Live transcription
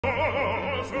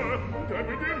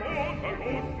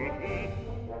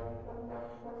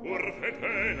Pour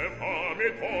fêter les femmes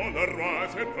et pour le roi,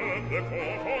 ces peuples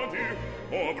confondus,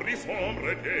 pauvres et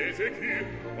sombres des écus,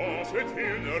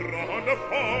 pensent-ils ne rendre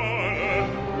folle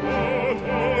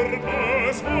autour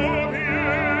de son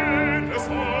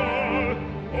piédestal,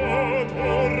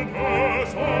 autour de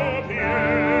son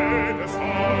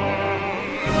piédestal.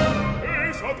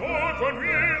 Et Satan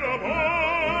conduit la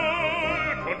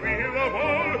balle,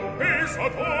 et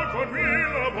Satan conduit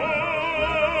la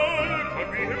balle,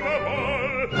 conduit la balle.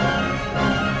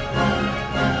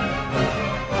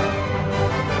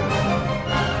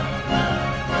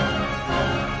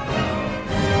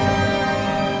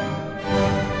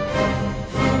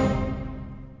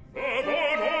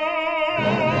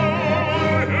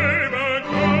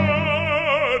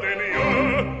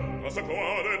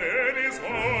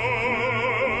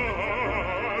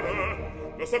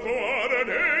 Sa gloire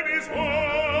dérisoire,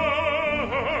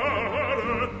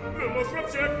 le nostre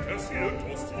objecte s'il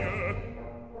t'ostient.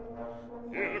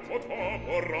 Il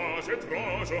contemporain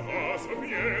étrange à ce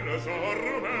bien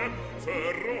charme, se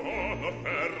rend la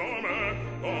fer en main,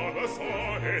 dans le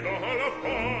sang et dans la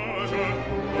page.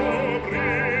 Oh,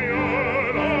 brille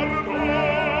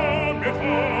l'ardent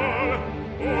métal,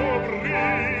 oh,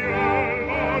 brille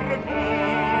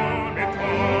l'ardent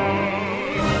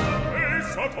métal. Et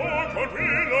Satan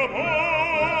conduit la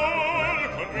balle,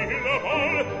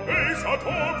 et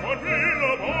Satan conduit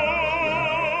la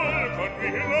balle,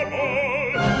 conduit la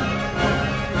balle.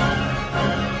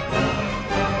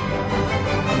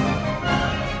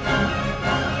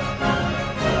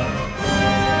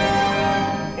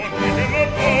 Conduit la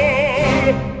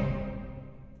balle.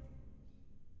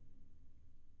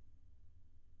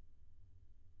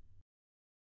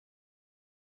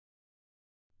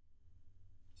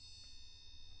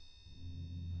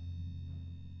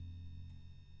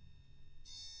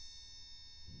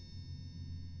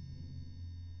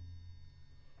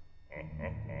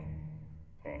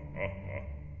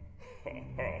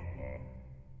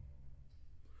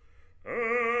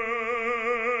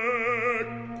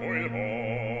 Ecco il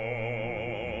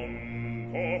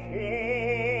mondo vuoto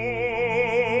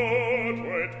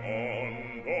e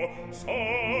tondo,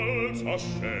 s'alza,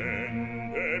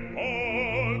 scende,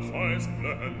 balza e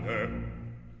splende.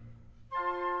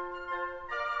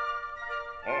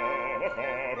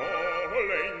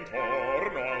 Parole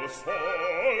intorno al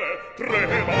sole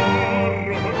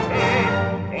tremarono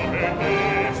come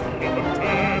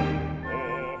distrutte.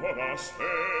 Ora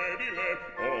sterile,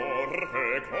 or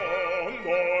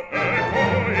fecondo, ecco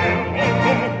il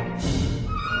mondo.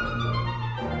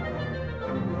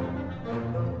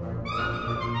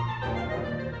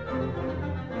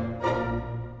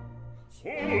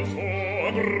 Sul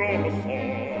suo grosso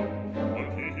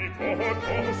antico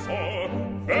corso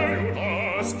v'è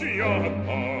una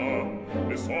schiatta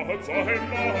e sozza e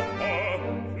matta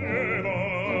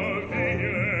piena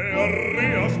vile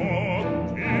ria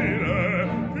sottile,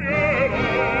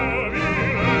 piena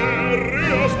vile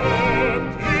ria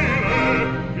sottile,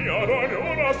 piano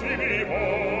ognuna si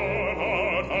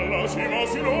divora dalla cima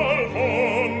sino al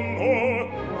fondo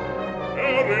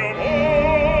e riamondo.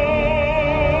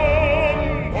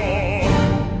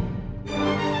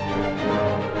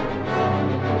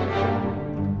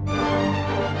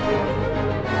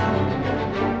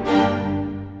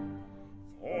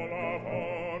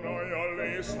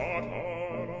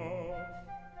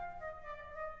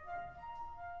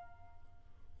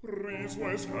 Riso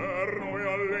esterno e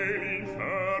a lei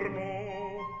l'inferno,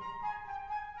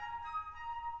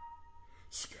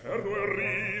 scherno e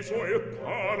riso e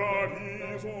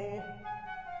paradiso.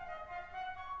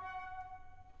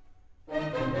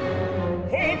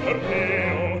 Oh per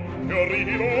Dio, che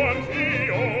rido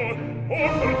anch'io, oh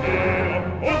per Dio,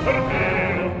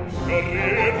 che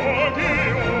rido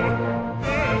anch'io, e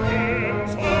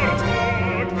pensar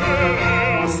ciò che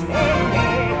le ascolta.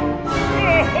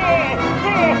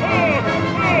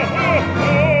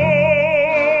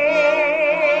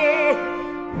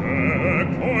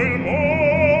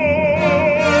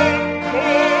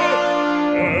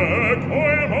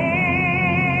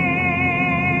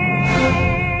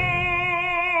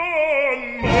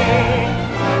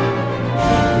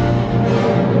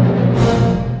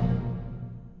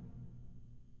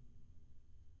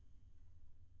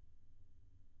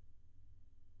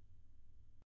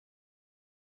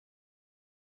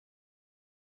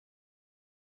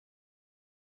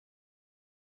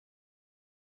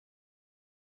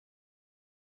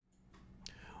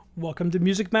 Welcome to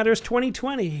Music Matters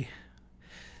 2020.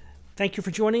 Thank you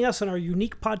for joining us in our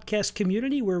unique podcast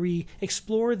community where we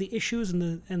explore the issues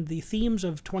and the themes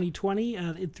of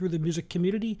 2020 through the music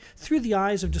community, through the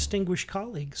eyes of distinguished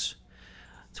colleagues.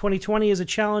 2020 is a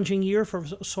challenging year for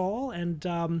us all, and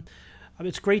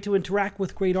it's great to interact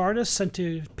with great artists and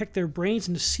to pick their brains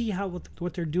and to see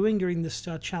what they're doing during this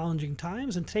challenging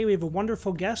times. And today we have a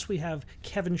wonderful guest. We have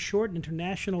Kevin Short, an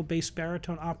international bass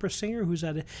baritone opera singer who's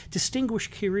had a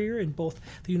distinguished career in both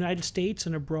the United States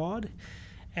and abroad.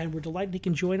 And we're delighted he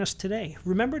can join us today.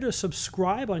 Remember to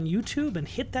subscribe on YouTube and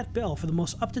hit that bell for the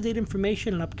most up-to-date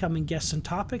information and upcoming guests and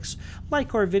topics.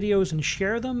 Like our videos and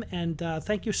share them. And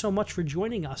thank you so much for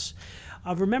joining us.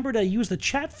 Remember to use the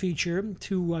chat feature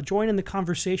to join in the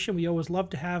conversation. We always love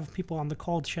to have people on the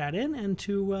call chat in and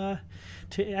to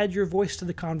add your voice to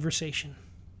the conversation.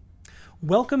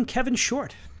 Welcome, Kevin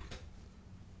Short.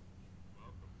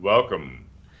 Welcome.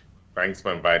 Thanks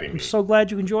for inviting me. I'm so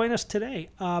glad you can join us today.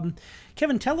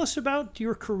 Kevin, tell us about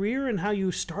your career and how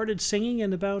you started singing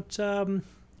and about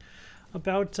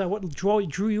what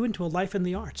drew you into a life in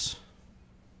the arts.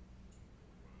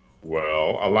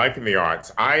 Well, a life in the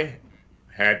arts. I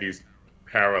had these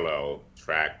parallel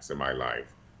tracks in my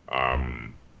life. I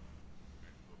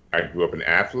grew up an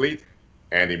athlete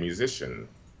and a musician.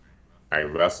 I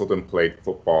wrestled and played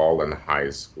football in high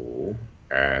school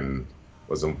and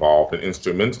was involved in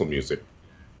instrumental music,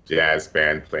 jazz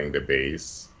band playing the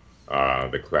bass,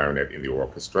 the clarinet in the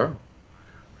orchestra.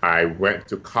 I went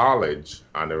to college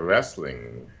on a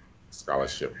wrestling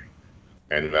scholarship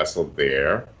and wrestled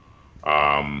there,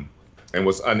 and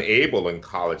was unable in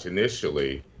college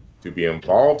initially to be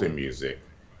involved in music,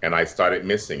 and I started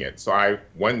missing it. So I,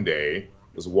 one day,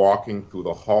 was walking through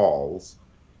the halls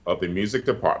of the music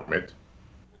department.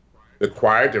 The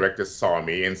choir director saw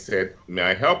me and said, "May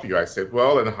I help you?" I said,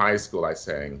 "Well, in high school, I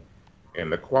sang in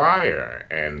the choir."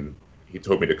 And he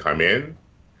told me to come in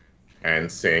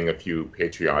and sing a few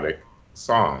patriotic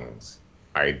songs.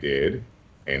 I did.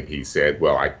 And he said,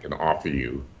 "Well, I can offer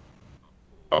you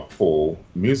a full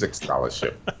music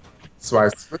scholarship." So I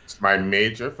switched my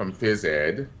major from phys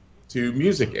ed to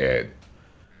music ed.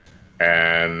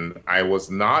 And I was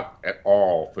not at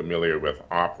all familiar with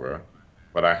opera,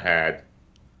 but I had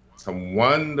some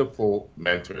wonderful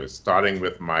mentors, starting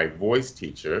with my voice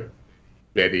teacher,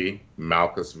 Betty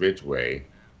Malchus Ridgway,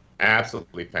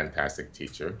 absolutely fantastic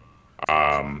teacher.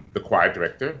 The choir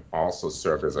director also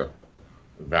served as a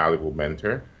valuable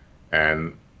mentor,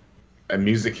 and a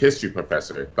music history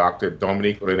professor, Dr.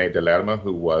 Dominique René de Lerma,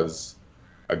 who was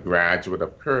a graduate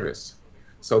of Curtis.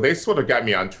 So they sort of got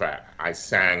me on track. I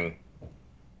sang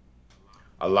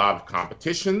a lot of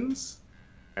competitions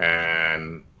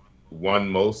and won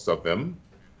most of them.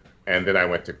 And then I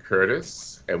went to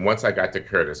Curtis. And once I got to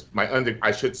Curtis,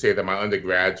 I should say that my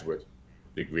undergraduate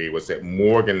degree was at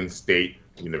Morgan State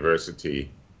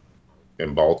University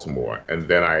in Baltimore. And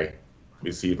then I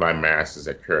received my master's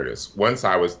at Curtis. Once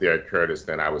I was there at Curtis,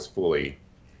 then I was fully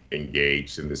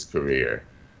engaged in this career.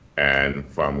 And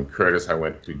from Curtis, I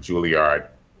went to Juilliard,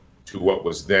 to what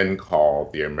was then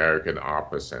called the American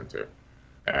Opera Center.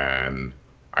 And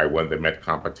I won the Met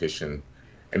competition.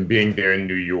 And being there in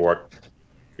New York,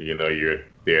 you know, you're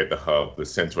there at the hub, the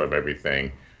center of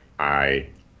everything. I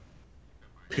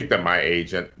picked up my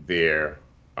agent there,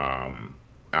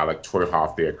 Alec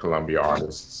Troyhoff there, Columbia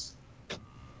Artists.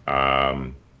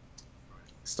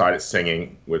 Started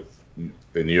singing with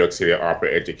the New York City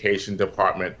Opera Education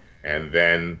Department, and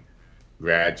then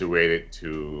graduated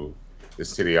to the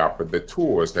City Opera, the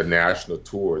tours, the national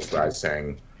tours, where I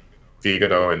sang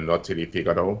Figaro and Notte di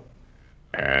Figaro.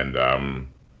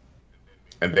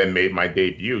 And then made my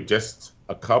debut just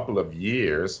a couple of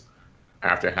years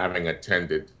after having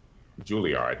attended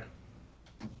Juilliard.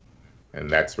 And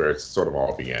that's where it sort of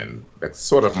all began. That's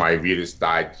sort of my Reader's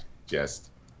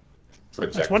Digest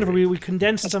trajectory. That's wonderful. We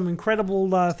condensed some incredible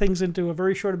things into a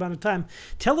very short amount of time.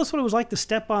 Tell us what it was like to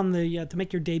step on to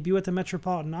make your debut at the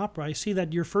Metropolitan Opera. I see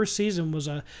that your first season was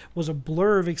a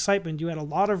blur of excitement. You had a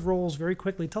lot of roles very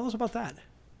quickly. Tell us about that.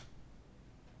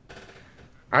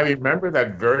 I remember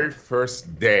that very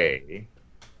first day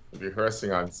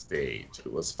rehearsing on stage.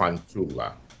 It was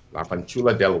Fanciulla, La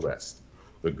Fanciulla del West,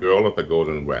 the girl of the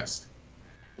Golden West.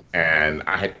 And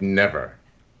I had never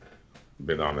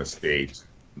been on a stage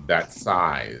that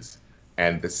size.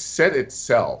 And the set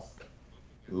itself,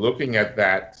 looking at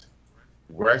that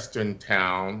Western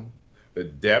town, the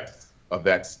depth of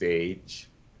that stage,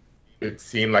 it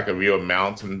seemed like a real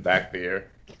mountain back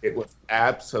there. It was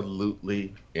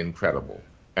absolutely incredible.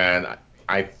 And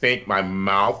I think my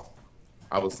mouth,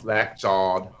 I was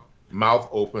slack-jawed, mouth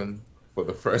open for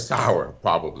the first hour,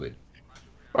 probably.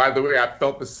 By the way, I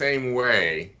felt the same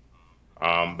way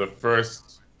The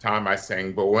first time I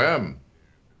sang Bohème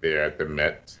there at the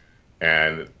Met,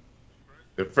 and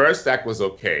the first act was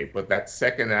okay, but that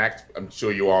second act, I'm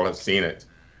sure you all have seen it.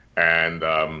 And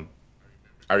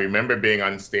I remember being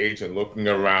on stage and looking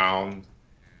around,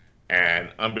 and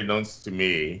unbeknownst to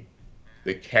me,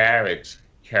 the carriage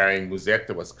carrying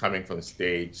Musetta was coming from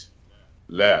stage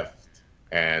left.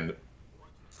 And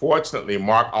fortunately,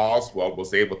 Mark Oswald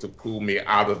was able to pull me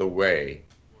out of the way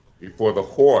before the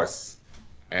horse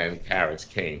and carriage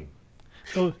came.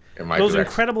 Those direction.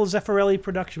 incredible Zeffirelli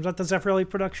productions. Is that the Zeffirelli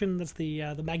production? That's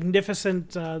the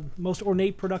magnificent, most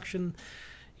ornate production.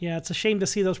 Yeah, it's a shame to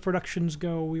see those productions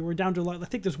go. We were down to, I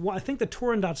think the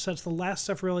Turandot set's the last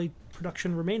Zeffirelli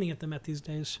production remaining at the Met these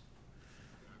days.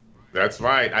 That's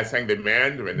right. I sang the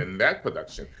Mandarin in that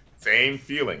production. Same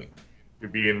feeling, to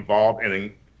be involved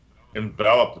and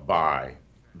enveloped by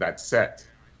that set.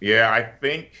 Yeah, I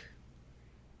think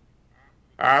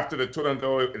after the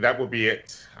Turandot, that will be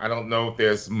it. I don't know if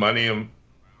there's money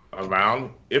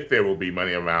around, if there will be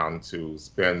money around to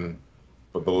spend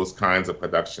for those kinds of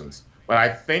productions. But I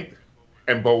think,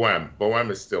 and Bohème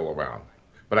is still around.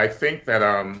 But I think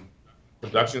that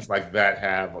productions like that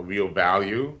have a real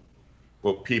value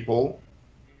for people.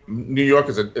 New York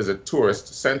is a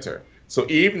tourist center. So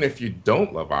even if you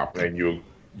don't love opera and you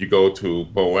go to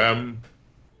Bohème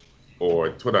or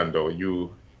Turandot,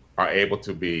 you are able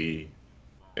to be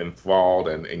enthralled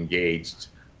and engaged.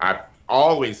 I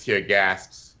always hear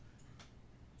gasps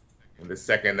when the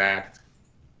second act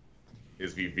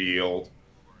is revealed,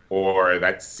 or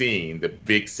that scene, the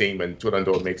big scene when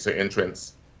Turandot makes her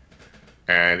entrance.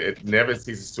 And it never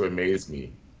ceases to amaze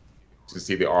me to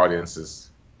see the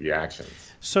audience's reactions.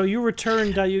 So you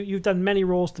returned, you've done many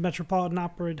roles to Metropolitan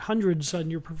Opera, hundreds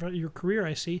in your career,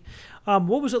 I see.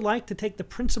 What was it like to take the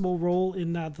principal role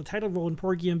in the title role in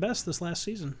Porgy and Bess this last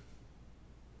season?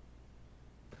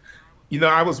 You know,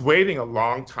 I was waiting a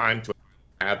long time to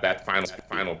have that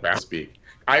final battle speak.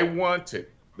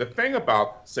 The thing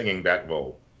about singing that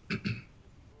role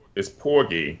is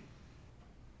Porgy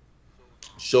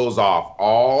shows off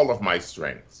all of my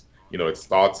strengths. You know, it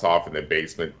starts off in the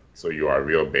basement, so you are a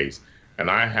real bass.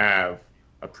 And I have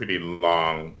a pretty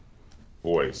long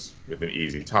voice with an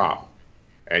easy top.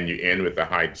 And you end with the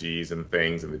high G's and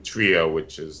things, and the trio,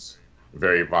 which is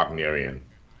very Wagnerian.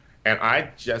 And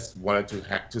I just wanted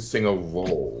to sing a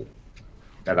role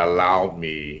that allowed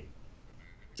me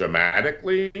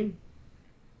dramatically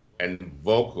and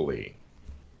vocally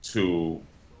to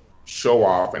show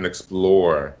off and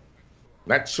explore,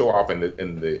 not show off in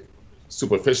the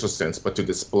superficial sense, but to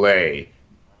display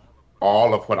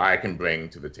all of what I can bring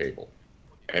to the table.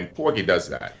 And Porgy does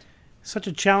that. Such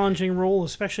a challenging role,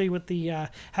 especially with the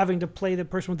having to play the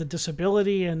person with a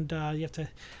disability, and you have to.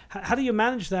 How do you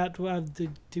manage that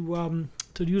to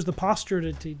use the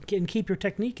posture to keep your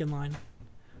technique in line?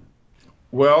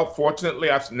 Well, fortunately,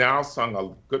 I've now sung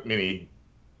a good many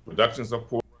productions of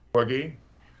Porgy,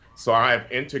 so I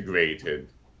have integrated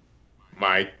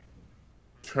I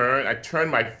turn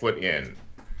my foot in,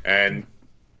 and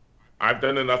I've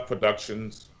done enough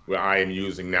productions where I am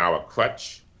using now a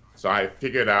crutch. So I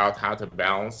figured out how to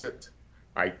balance it.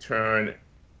 I turn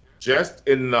just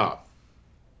enough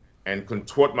and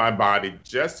contort my body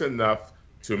just enough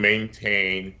to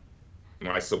maintain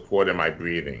my support and my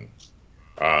breathing.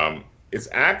 It's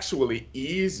actually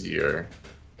easier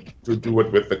to do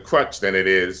it with the crutch than it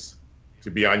is to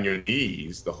be on your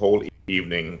knees the whole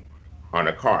evening on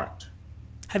a cart.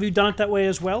 Have you done it that way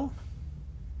as well?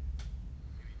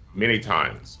 Many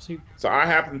times. So I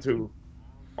happen to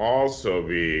also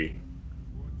be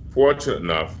fortunate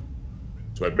enough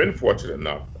to have been fortunate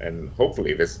enough, and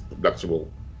hopefully this production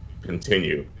will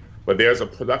continue. But there's a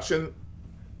production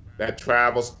that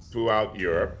travels throughout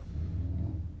Europe,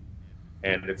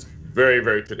 and it's very,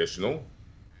 very traditional,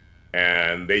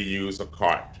 and they use a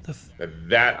cart.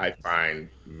 That I find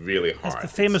really hard. That's the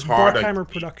famous Barkheimer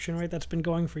production, right? That's been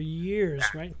going for years,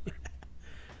 right?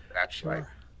 That's sure. Right.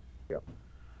 Yeah.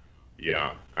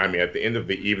 Yeah. I mean, at the end of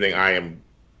the evening, I am,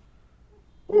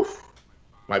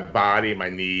 my body, my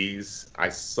knees, I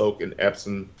soak in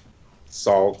Epsom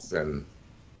salts, and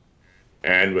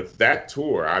with that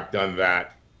tour, I've done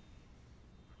that,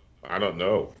 I don't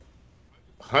know,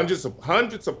 hundreds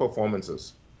of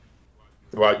performances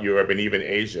throughout Europe and even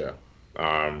Asia,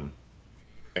 and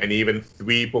even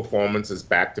 3 performances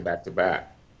back to back to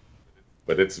back.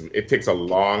 But it takes a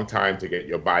long time to get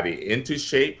your body into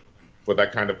shape for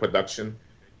that kind of production,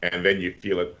 and then you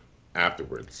feel it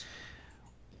afterwards.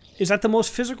 Is that the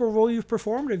most physical role you've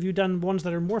performed, or have you done ones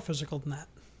that are more physical than that?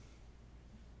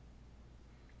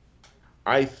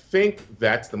 I think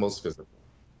that's the most physical.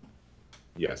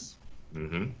 Yes.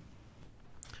 Hmm.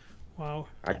 Wow.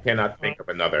 I cannot think of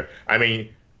another. I mean,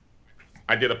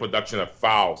 I did a production of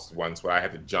Faust once where I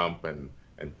had to jump and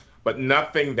but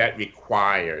nothing that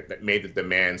required that made the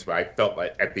demands where I felt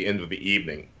like at the end of the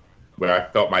evening where I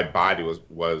felt my body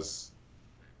was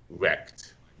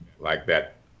wrecked like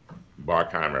that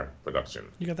Barkheimer production.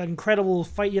 You got that incredible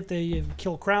fight. You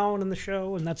kill Crown in the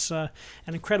show, and that's an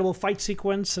incredible fight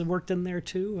sequence that worked in there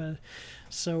too.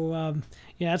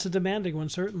 Yeah, it's a demanding one,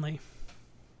 certainly.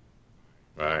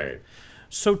 Right.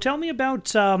 So tell me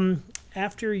about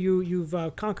after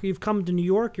you've come to New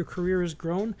York, your career has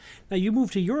grown. Now you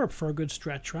moved to Europe for a good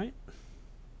stretch, right?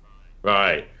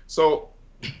 Right. So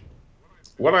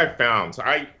what I found,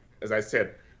 as I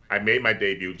said, I made my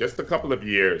debut just a couple of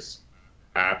years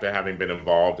after having been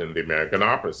involved in the American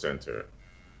Opera Center.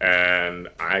 And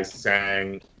I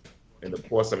sang in the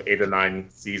course of 8 or 9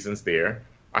 seasons there.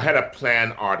 I had a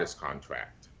planned artist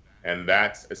contract, and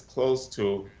that's as close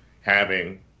to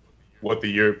having what the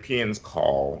Europeans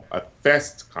call a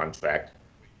fest contract,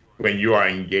 when you are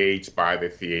engaged by the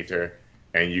theater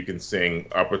and you can sing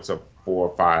upwards of 4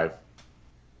 or 5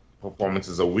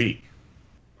 performances a week.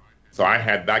 So I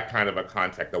had that kind of a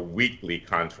contract, a weekly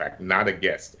contract, not a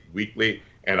guest, weekly,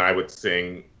 and I would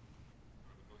go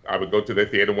to the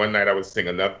theater one night, I would sing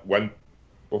one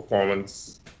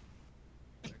performance,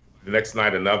 the next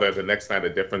night another, the next night a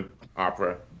different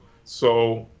opera.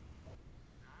 So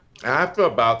after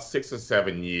about 6 or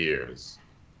 7 years,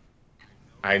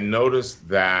 I noticed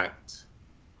that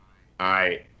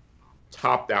I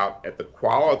topped out at the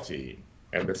quality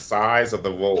and the size of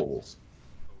the roles.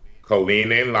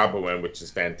 Colline in La Boheme, which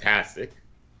is fantastic,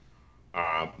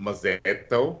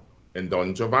 Mazzetto and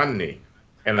Don Giovanni.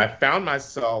 And I found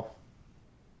myself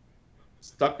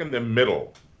stuck in the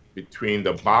middle between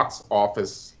the box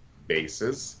office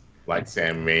bases, like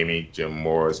Sam Raimi, Jim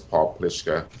Morris, Paul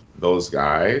Pliska, those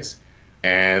guys,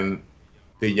 and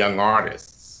the young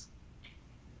artists.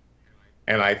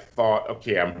 And I thought,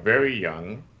 okay, I'm very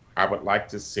young. I would like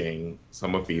to sing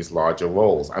some of these larger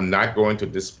roles. I'm not going to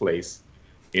displace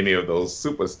any of those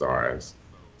superstars.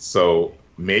 So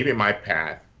maybe my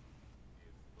path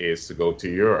is to go to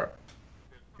Europe.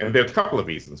 And there are a couple of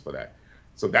reasons for that.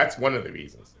 So that's one of the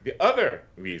reasons. The other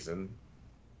reason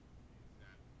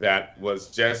that was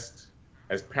just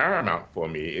as paramount for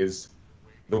me is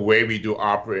the way we do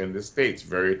opera in the States,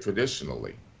 very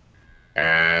traditionally.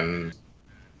 And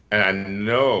I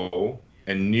know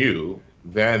and knew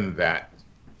then that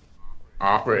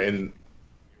opera in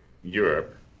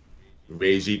Europe,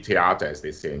 Regie Theater, as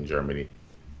they say in Germany,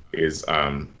 is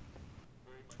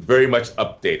very much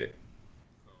updated.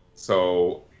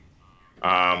 So,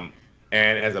 and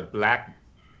as a black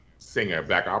singer,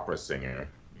 black opera singer,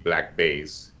 black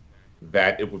bass,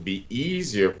 that it would be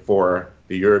easier for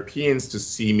the Europeans to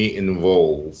see me in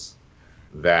roles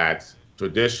that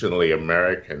traditionally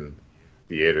American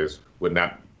theaters would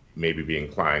not maybe be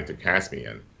inclined to cast me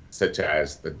in, such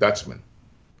as The Dutchman.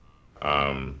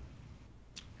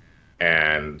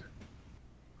 And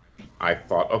I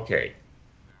thought, okay,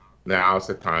 now's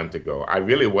the time to go. I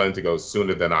really wanted to go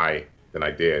sooner than I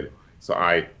did. So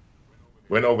I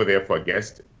went over there for a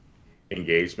guest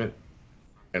engagement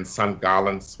in St.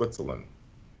 Gallen, Switzerland,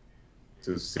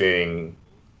 to sing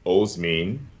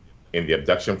Osmine in The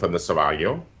Abduction from the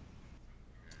Seraglio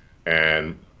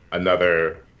and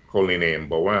another Colline in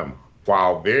Bohème.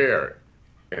 While there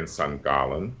in St.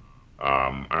 Gallen,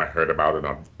 I heard about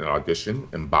an audition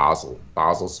in Basel,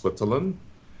 Switzerland,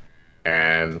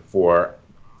 and for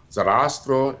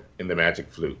Sarastro in the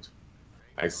Magic Flute.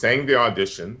 I sang the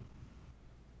audition.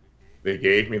 They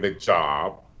gave me the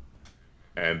job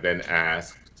and then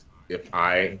asked if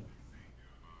I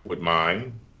would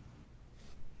mind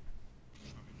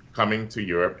coming to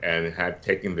Europe and had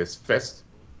taken this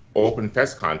open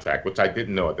fest contract, which I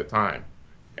didn't know at the time.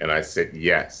 And I said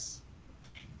yes.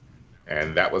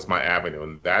 And that was my avenue.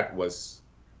 And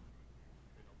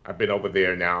I've been over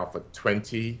there now for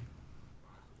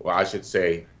I should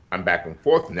say I'm back and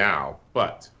forth now,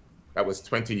 but that was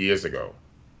 20 years ago.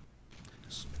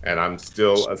 And I'm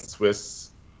still a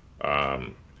Swiss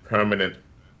permanent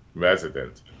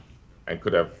resident, and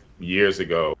could have years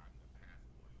ago,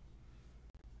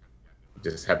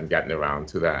 just haven't gotten around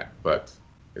to that, but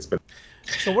it's been.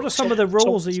 So what are some of the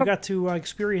roles that you got to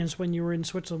experience when you were in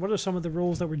Switzerland? What are some of the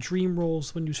roles that were dream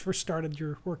roles when you first started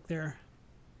your work there?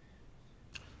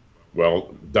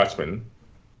 Well, Dutchman,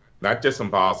 not just in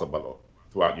Basel, but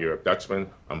throughout Europe. Dutchman,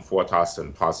 Fortas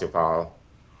and Parsifal,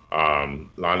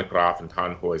 Landgraf and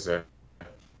Tannhäuser.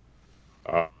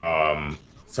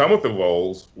 Some of the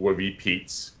roles were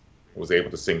repeats. I was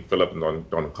able to sing Philip and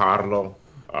Don Carlo.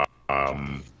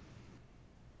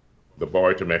 the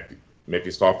Boy to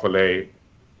Mephistopheles,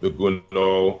 the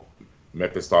Gounod,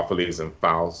 Mephistopheles, and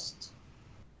Faust.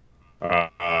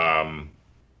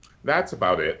 That's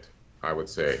about it, I would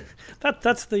say.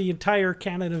 That's the entire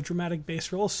canon of dramatic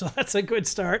bass roles, so that's a good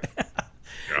start.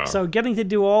 Yeah. So getting to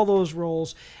do all those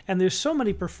roles, and there's so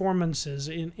many performances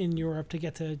in Europe to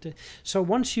get to. So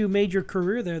once you made your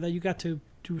career there, that you got to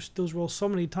do those roles so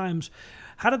many times,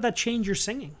 how did that change your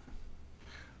singing?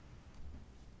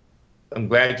 I'm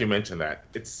glad you mentioned that.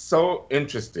 It's so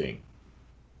interesting.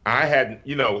 I had,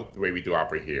 you know, the way we do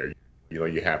opera here, you know,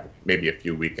 you have maybe a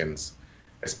few weekends,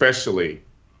 especially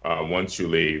once you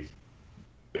leave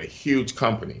the huge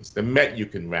companies. The Met, you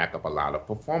can rack up a lot of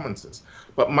performances.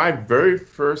 But my very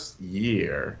first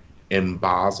year in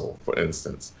Basel, for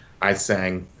instance, I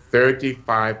sang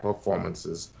 35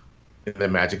 performances in the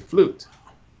Magic Flute.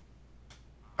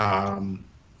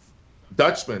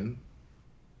 Dutchman,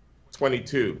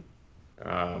 22.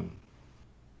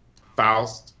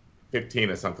 Faust,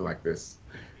 15 or something like this.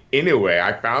 Anyway,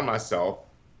 I found myself,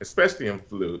 especially in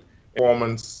flute,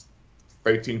 performance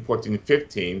 13, 14,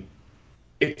 15,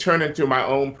 it turned into my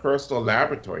own personal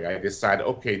laboratory. I decided,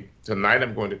 okay, tonight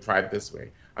I'm going to try it this way.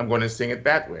 I'm going to sing it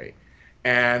that way.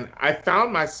 And I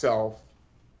found myself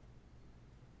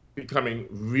becoming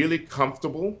really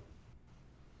comfortable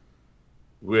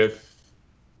with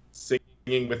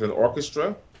singing with an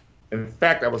orchestra. In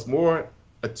fact, I was more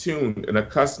attuned and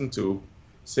accustomed to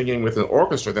singing with an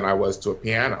orchestra than I was to a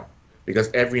piano,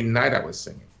 because every night I was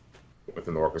singing with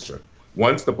an orchestra.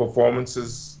 Once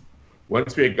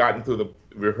we had gotten through the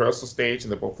rehearsal stage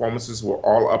and the performances were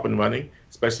all up and running,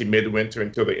 especially midwinter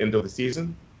until the end of the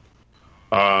season,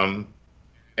 and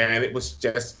it was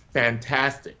just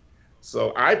fantastic.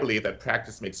 So I believe that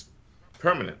practice makes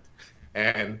permanent.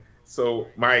 And so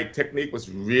my technique was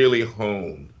really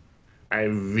honed. I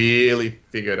really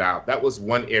figured out. That was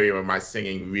one area where my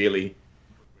singing really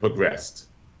progressed.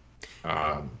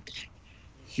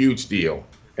 Huge deal.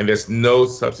 And there's no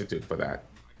substitute for that.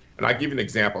 And I'll give you an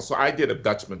example. So I did a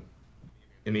Dutchman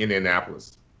in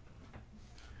Indianapolis.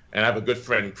 And I have a good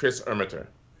friend, Chris Ermiter.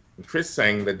 And Chris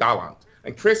sang the Daland.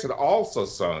 And Chris had also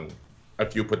sung a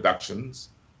few productions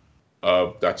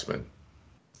of Dutchman.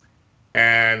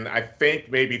 And I think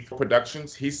maybe 3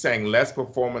 productions, he sang less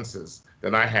performances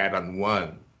than I had on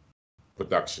one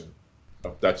production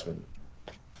of Dutchman.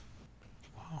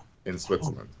 Wow. In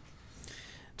Switzerland.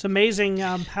 It's amazing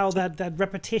how that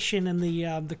repetition and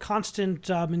the constant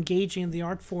engaging in the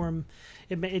art form,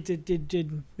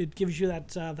 it gives you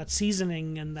that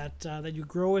seasoning and that you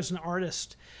grow as an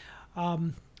artist.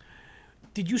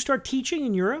 Did you start teaching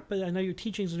in Europe? I know your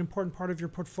teaching is an important part of your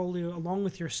portfolio along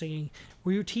with your singing.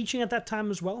 Were you teaching at that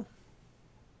time as well?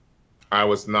 I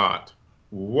was not.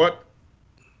 What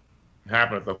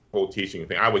happened with the whole teaching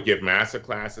thing? I would give master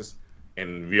classes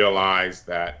and realize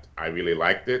that I really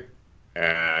liked it.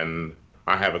 And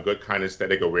I have a good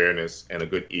kinesthetic awareness and a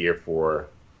good ear for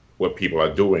what people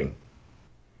are doing.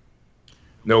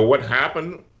 Now, what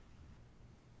happened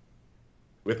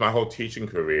with my whole teaching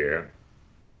career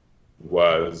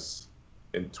was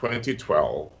in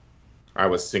 2012, I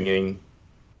was singing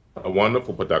a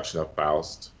wonderful production of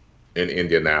Faust in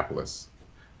Indianapolis.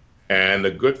 And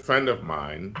a good friend of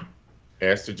mine,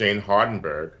 Esther Jane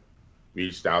Hardenberg,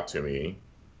 reached out to me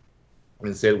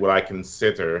and said, would I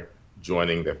consider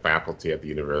joining the faculty at the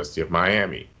University of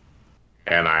Miami?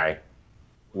 And I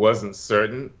wasn't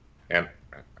certain, and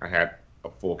I had a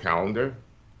full calendar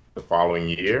the following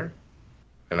year.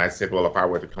 And I said, well, if I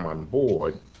were to come on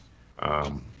board,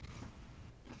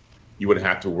 you would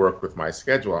have to work with my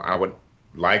schedule. I would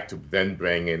like to then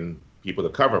bring in people to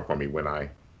cover for me when I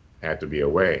had to be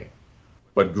away.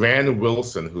 But Gran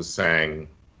Wilson, who sang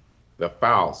the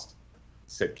Faust,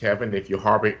 said, Kevin, if you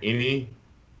harbor any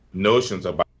notions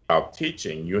about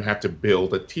teaching, you have to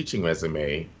build a teaching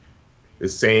resume the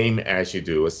same as you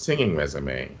do a singing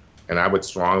resume. And I would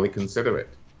strongly consider it.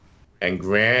 And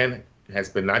Gran has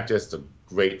been not just a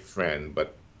great friend,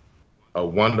 but a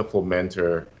wonderful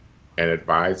mentor and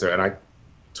advisor. And I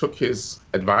took his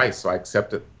advice, so I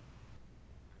accepted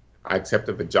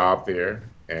the job there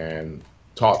and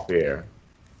taught there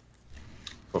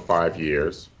for 5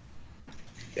 years.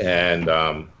 And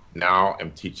now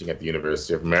I'm teaching at the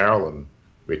University of Maryland,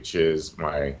 which is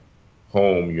my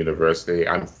home university.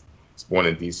 I was born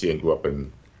in DC and grew up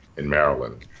in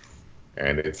Maryland.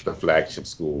 And it's the flagship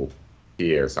school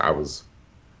here. So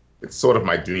it's sort of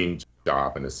my dream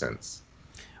job in a sense.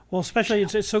 Well, especially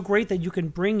it's so great that you can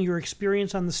bring your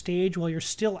experience on the stage while you're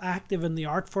still active in the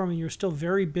art form and you're still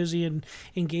very busy and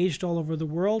engaged all over the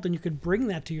world, and you could bring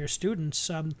that to your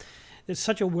students. it's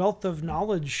such a wealth of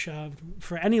knowledge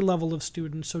for any level of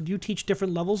students. So do you teach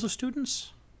different levels of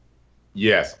students?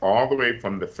 Yes, all the way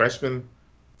from the freshmen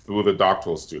through the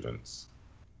doctoral students.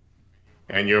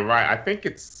 And you're right. I think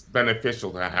it's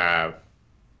beneficial to have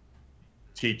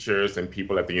teachers and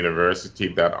people at the university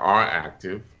that are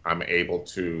active. I'm able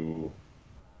to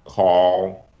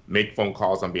make phone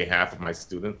calls on behalf of my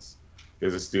students.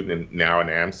 There's a student now in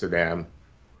Amsterdam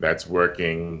that's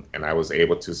working, and I was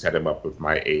able to set him up with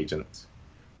my agent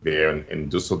there in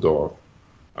Dusseldorf.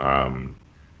 And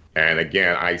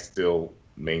again, I still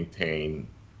maintain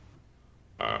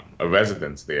a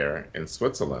residence there in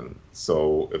Switzerland.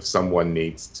 So if someone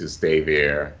needs to stay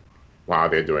there while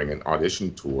they're doing an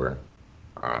audition tour,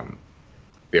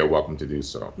 they're welcome to do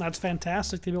so. That's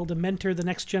fantastic to be able to mentor the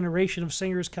next generation of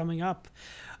singers coming up.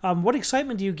 What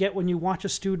excitement do you get when you watch a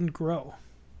student grow?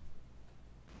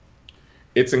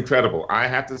 It's incredible. I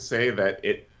have to say that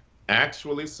it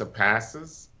actually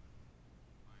surpasses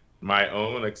my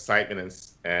own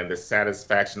excitement and the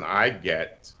satisfaction I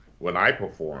get when I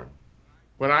perform.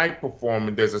 When I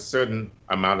perform, there's a certain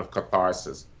amount of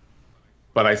catharsis,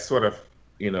 but I sort of,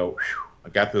 I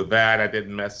got through that, I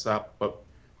didn't mess up, but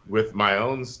with my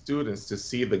own students, to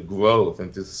see the growth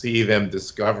and to see them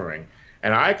discovering.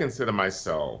 And I consider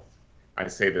myself, I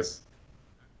say this,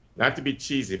 not to be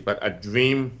cheesy, but a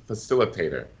dream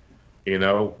facilitator.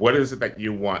 What is it that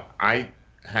you want? I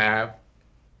have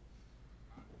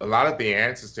a lot of the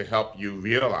answers to help you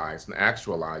realize and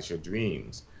actualize your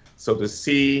dreams. So to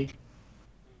see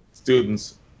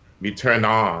students be turned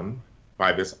on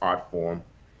by this art form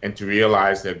and to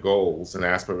realize their goals and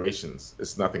aspirations,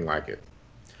 it's nothing like it.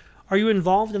 Are you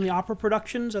involved in the opera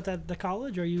productions at the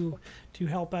college? Do you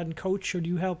help out and coach, or do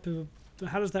you help?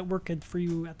 How does that work for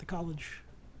you at the college?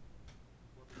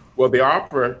 Well,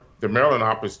 the Maryland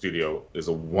Opera Studio is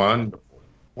a wonderful,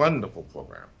 wonderful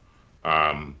program.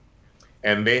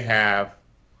 And they have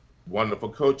wonderful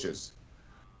coaches.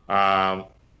 The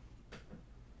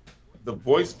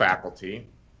voice faculty,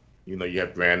 you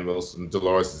have Brand Wilson,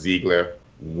 Dolores Ziegler,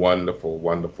 wonderful,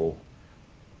 wonderful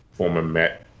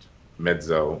former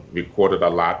mezzo, recorded a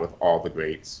lot with all the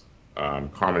greats,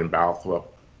 Carmen Balthrop,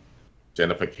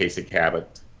 Jennifer Casey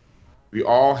Cabot. We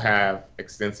all have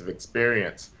extensive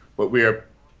experience, but we are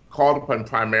called upon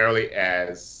primarily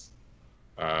as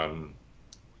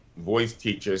voice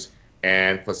teachers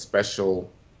and for special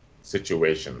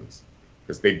situations,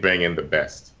 because they bring in the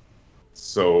best.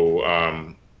 So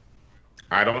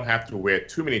I don't have to wear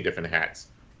too many different hats.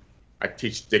 I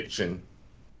teach diction,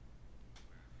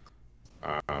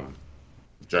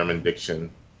 German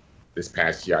diction. This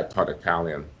past year I taught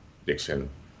Italian diction.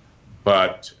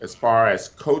 But as far as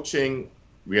coaching,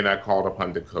 we are not called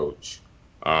upon to coach.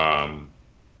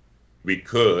 We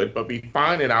could, but we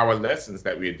find in our lessons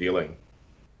that we're dealing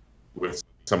with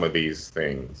some of these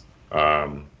things.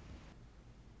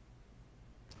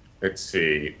 Let's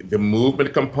see, the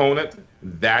movement component,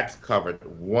 that's covered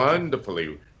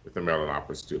wonderfully with the Maryland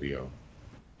Opera Studio.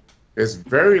 There's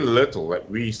very little that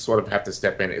we sort of have to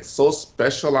step in. It's so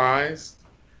specialized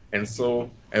and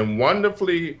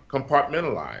wonderfully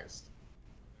compartmentalized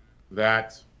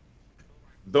that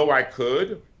though I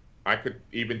could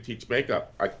even teach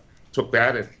makeup. I took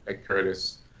that at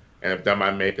Curtis and have done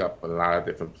my makeup in a lot of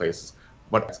different places,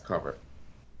 but it's covered.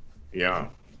 Yeah.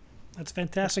 That's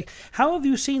fantastic. How have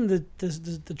you seen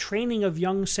the training of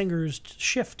young singers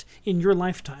shift in your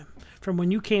lifetime from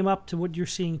when you came up to what you're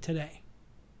seeing today?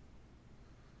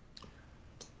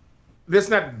 There's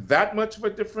not that much of a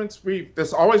difference.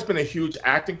 There's always been a huge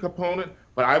acting component,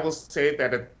 but I will say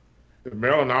that at the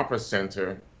Maryland Opera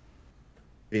Center,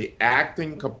 the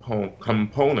acting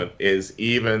component is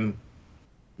even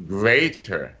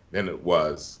greater than it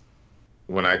was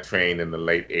when I trained in the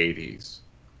late 80s.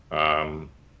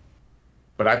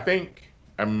 But I think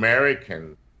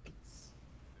Americans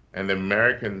and the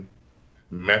American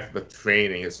method of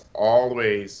training has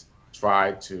always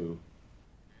tried to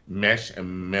mesh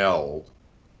and meld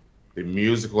the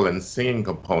musical and singing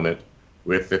component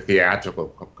with the theatrical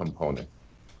component.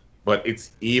 But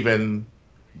it's even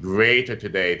greater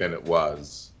today than it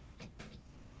was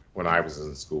when I was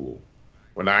in school.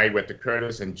 When I went to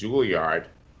Curtis and Juilliard,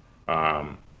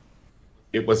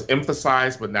 it was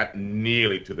emphasized, but not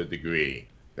nearly to the degree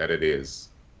that it is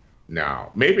now.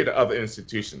 Maybe to other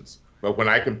institutions, but when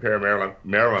I compare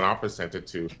Maryland Opera Center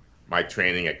to my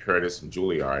training at Curtis and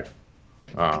Juilliard,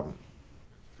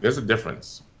 there's a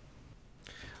difference.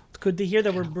 It's good to hear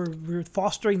that we're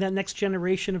fostering that next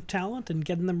generation of talent and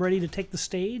getting them ready to take the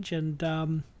stage,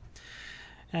 and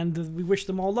we wish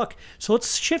them all luck. So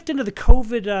let's shift into the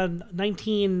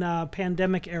COVID-19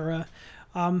 pandemic era.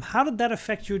 How did that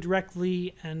affect you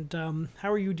directly, and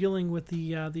how are you dealing with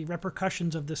the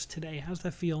repercussions of this today? How's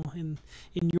that feel in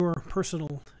your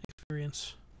personal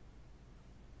experience?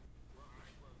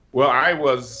 Well,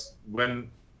 when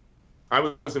I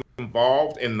was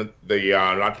involved in the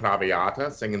La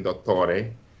Traviata, singing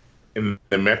Dottore, in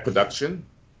the Met production.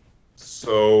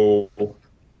 So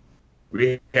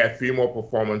we had 3 more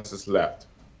performances left.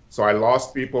 So I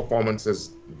lost 3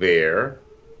 performances there,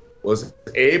 was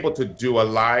able to do a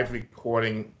live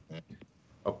recording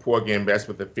of Porgy and Bess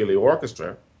with the Philly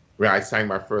Orchestra, where I sang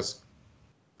my first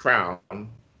crown.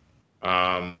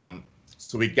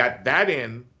 So we got that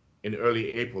in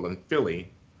early April in Philly,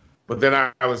 but then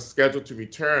I was scheduled to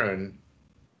return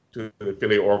to the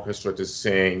Philly Orchestra to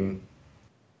sing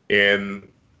in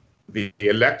the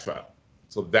Electra.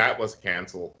 So that was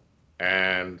canceled.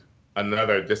 And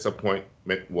another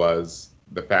disappointment was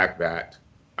the fact that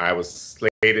I was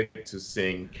slated to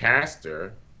sing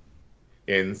Castor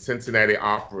in Cincinnati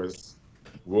Opera's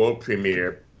world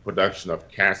premiere production of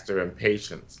Castor and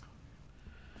Patience.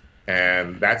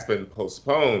 And that's been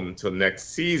postponed till next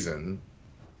season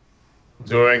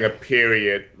during a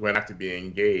period when I have to be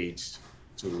engaged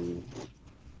to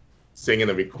sing in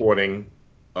a recording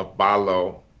of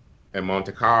Ballo and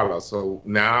Monte Carlo. So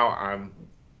now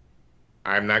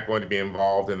I'm not going to be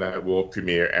involved in that world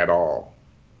premiere at all.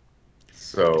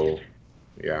 So,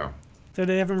 yeah. So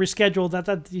they haven't rescheduled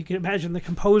that. You can imagine the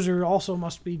composer also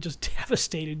must be just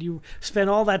devastated. You spent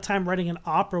all that time writing an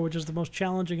opera, which is the most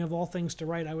challenging of all things to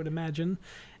write, I would imagine,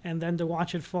 and then to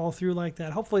watch it fall through like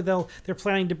that. Hopefully they're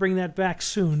planning to bring that back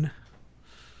soon.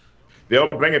 They'll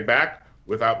bring it back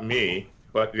without me,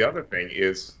 but the other thing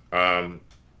is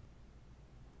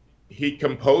he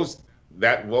composed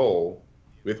that role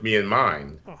with me in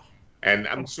mind. Oh. And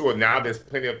I'm sure now there's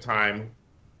plenty of time.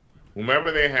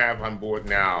 Whomever they have on board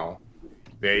now,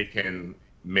 they can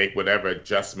make whatever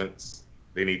adjustments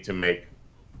they need to make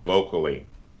vocally.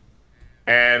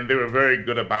 And they were very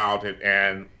good about it.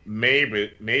 And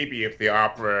maybe if the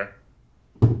opera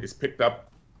is picked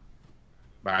up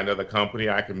by another company,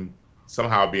 I can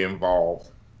somehow be involved.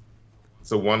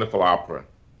 It's a wonderful opera,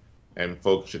 and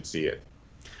folks should see it.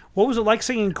 What was it like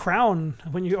singing Crown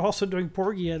when you're also doing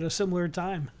Porgy at a similar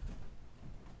time?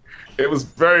 It was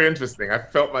very interesting. I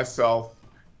felt myself,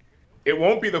 it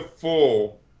won't be the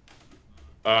full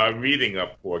reading of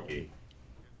Porgy,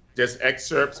 just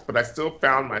excerpts, but I still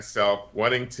found myself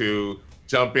wanting to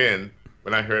jump in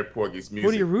when I heard Porgy's music.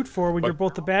 Who do you root for when you're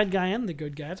both the bad guy and the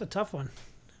good guy? It's a tough one.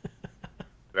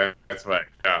 That's right,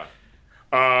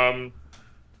 yeah.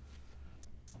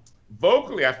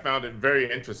 Vocally, I found it very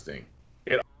interesting.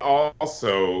 It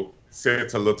also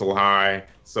sits a little high,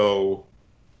 so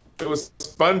it was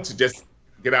fun to just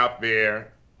get out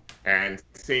there and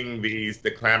sing these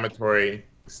declamatory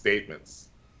statements.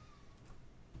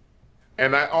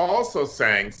 And I also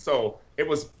sang, so it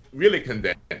was really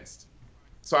condensed.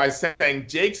 So I sang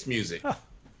Jake's music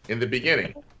in the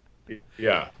beginning.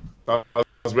 Yeah, so I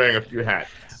was wearing a few hats.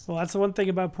 Well, that's the one thing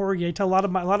about Porgy. I tell a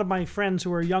lot of my friends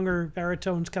who are younger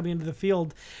baritones coming into the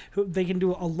field, who they can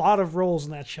do a lot of roles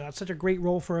in that show. It's such a great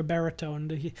role for a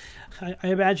baritone. I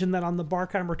imagine that on the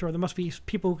Barkheimer tour, there must be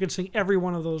people who can sing every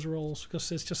one of those roles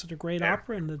because it's just such a great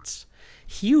opera, and it's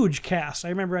huge cast. I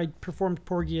remember I performed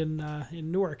Porgy in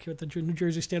Newark at the New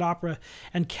Jersey State Opera,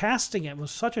 and casting it was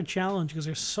such a challenge because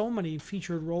there's so many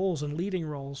featured roles and leading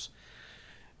roles.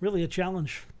 Really a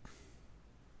challenge.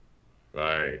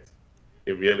 Right.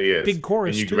 It really is. Big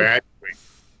chorus, and you too. Graduate.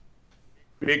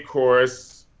 Big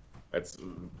chorus. That's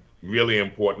really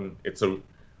important. It's a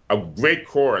great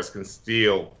chorus can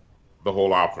steal the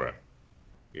whole opera.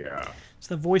 Yeah. It's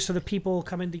the voice of the people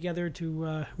coming together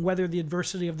to weather the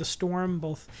adversity of the storm,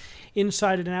 both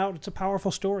inside and out. It's a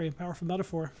powerful story, a powerful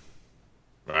metaphor.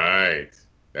 Right.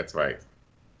 That's right.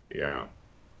 Yeah.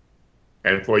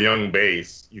 And for a young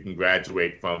bass, you can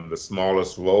graduate from the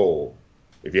smallest role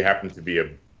if you happen to be a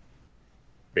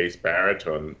bass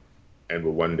baritone and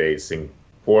will one day sing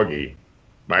Porgy.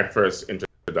 My first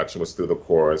introduction was through the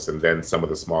chorus and then some of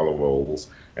the smaller roles,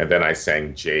 and then I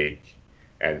sang Jake,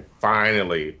 and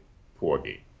finally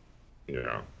Porgy, you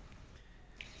know.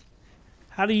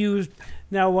 How do you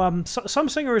now? Some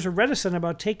singers are reticent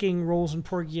about taking roles in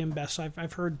Porgy and Bess.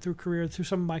 I've heard through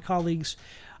some of my colleagues.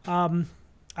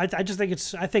 I just think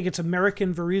it's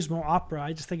American Verismo opera.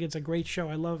 I just think it's a great show.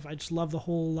 I just love the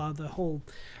whole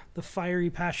the fiery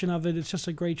passion of it. It's just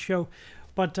a great show.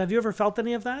 But have you ever felt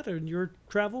any of that in your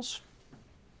travels?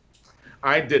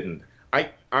 I didn't. I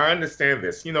understand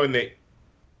this. You know, in the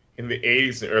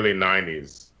 80s and early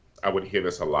 90s, I would hear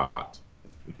this a lot,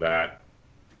 that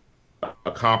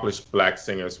accomplished black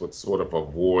singers would sort of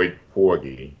avoid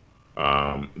Porgy.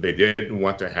 They didn't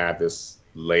want to have this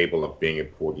label of being a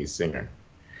Porgy singer.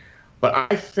 But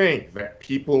I think that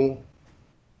people,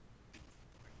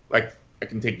 like I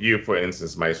can take you for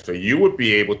instance, Maestro, you would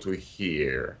be able to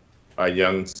hear a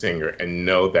young singer and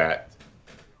know that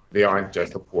they aren't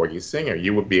just a Porgy singer.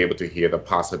 You would be able to hear the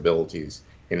possibilities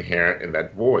inherent in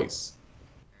that voice.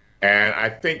 And I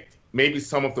think maybe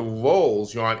some of the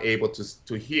roles you aren't able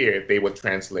to hear, they would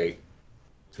translate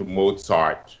to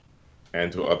Mozart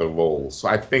and to other roles. So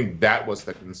I think that was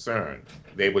the concern.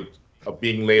 They would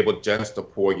being labeled just a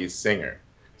Porgy singer.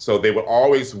 So they would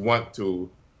always want to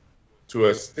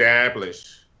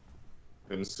establish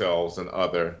themselves in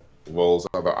other roles,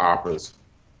 other operas,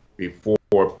 before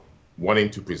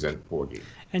wanting to present Porgy.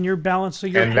 And you're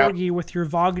balancing your Porgy with your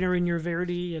Wagner and your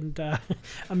Verdi and a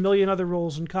million other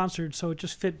roles in concert, so it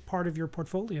just fit part of your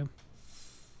portfolio.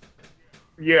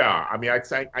 Yeah, I mean,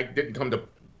 I didn't come to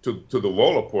the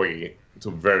role of Porgy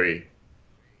until very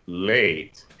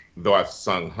late, though I've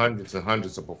sung hundreds and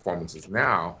hundreds of performances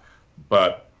now,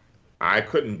 but I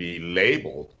couldn't be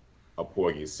labeled a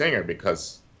Porgy singer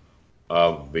because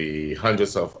of the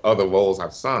hundreds of other roles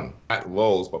I've sung. Not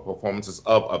roles, but performances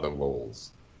of other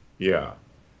roles. Yeah.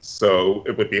 So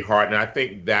it would be hard, and I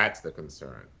think that's the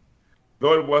concern.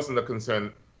 Though it wasn't a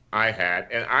concern I had,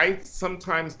 and I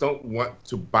sometimes don't want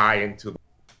to buy into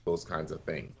those kinds of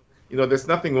things. You know, there's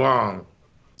nothing wrong.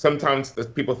 Sometimes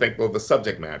people think, well, the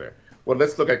subject matter. Well,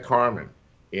 let's look at Carmen.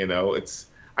 You know,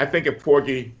 I think if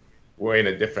Porgy were in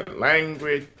a different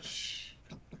language,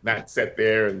 not set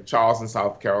there in Charleston,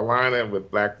 South Carolina with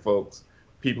black folks,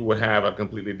 people would have a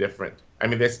completely different, I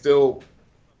mean, there's still,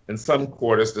 in some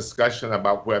quarters, discussion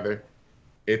about whether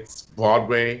it's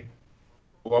Broadway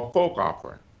or a folk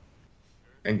opera.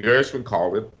 And Gershwin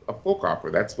called it a folk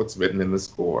opera. That's what's written in the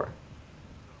score.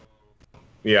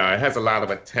 Yeah, it has a lot of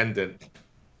attendant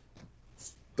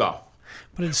stuff.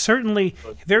 But it's certainly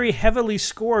very heavily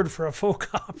scored for a folk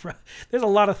opera. There's a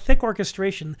lot of thick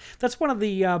orchestration. That's one of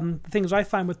the things I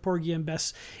find with Porgy and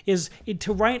Bess is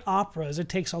to write operas. It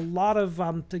takes a lot of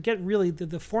to get really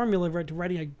the formula to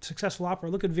writing a successful opera.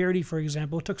 Look at Verdi, for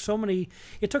example.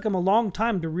 It took him a long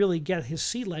time to really get his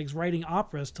sea legs writing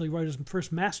operas till he wrote his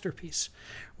first masterpiece,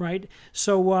 right?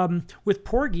 So with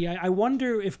Porgy, I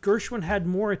wonder if Gershwin had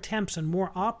more attempts and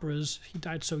more operas. He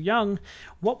died so young.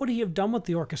 What would he have done with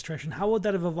the orchestration? How would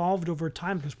that have evolved over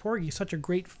time? Because Porgy is such a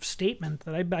great statement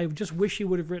that I just wish he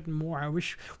would have written more. I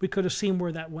wish we could have seen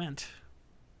where that went.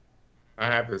 I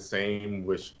have the same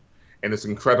wish, and it's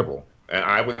incredible. And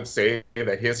I would say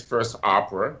that his first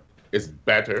opera is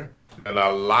better than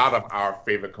a lot of our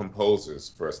favorite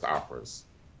composers' first operas.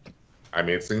 I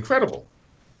mean, it's incredible.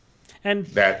 And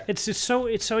it's so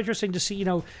interesting to see, you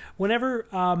know, whenever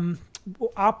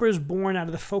opera is born out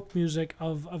of the folk music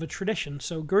of a tradition.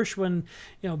 So Gershwin,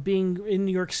 you know, being in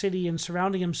New York City and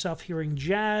surrounding himself, hearing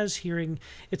jazz,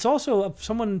 it's also,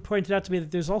 someone pointed out to me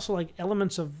that there's also like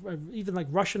elements of even like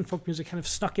Russian folk music kind of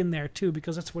snuck in there too,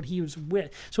 because that's what he was with.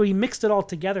 So he mixed it all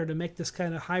together to make this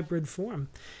kind of hybrid form.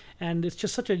 And it's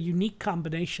just such a unique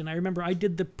combination. I remember I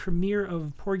did the premiere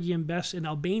of Porgy and Bess in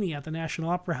Albania at the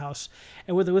National Opera House,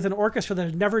 and with an orchestra that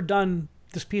had never done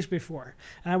this piece before.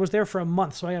 And I was there for a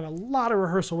month, so I had a lot of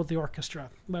rehearsal with the orchestra.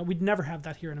 But we'd never have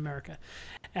that here in America.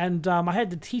 And I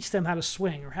had to teach them how to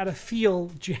swing or how to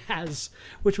feel jazz,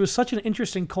 which was such an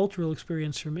interesting cultural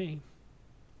experience for me.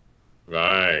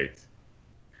 Right.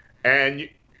 And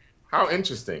how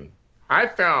interesting. I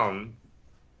found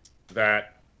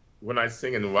that when I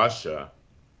sing in Russia,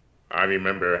 I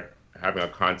remember having a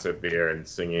concert there and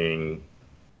singing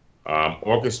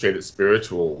orchestrated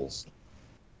spirituals,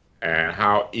 and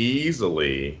how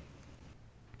easily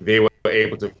they were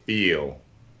able to feel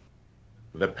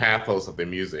the pathos of the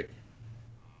music.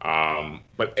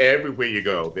 But everywhere you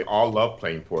go, they all love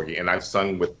playing Porgy. And I've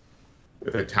sung with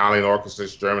Italian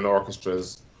orchestras, German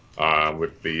orchestras,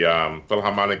 with the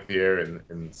Philharmonic there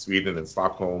in Sweden and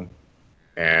Stockholm.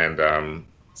 And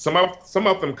some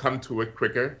of them come to it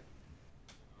quicker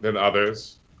than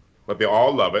others, but they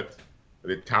all love it.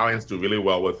 The Italians do really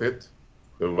well with it.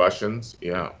 The Russians,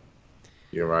 yeah.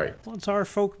 You're right. Well, it's our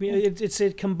folk music.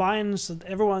 It combines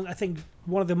everyone. I think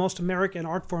one of the most American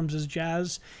art forms is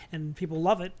jazz, and people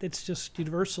love it. It's just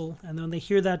universal. And then they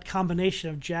hear that combination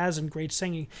of jazz and great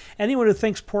singing. Anyone who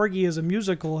thinks Porgy is a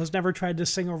musical has never tried to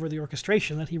sing over the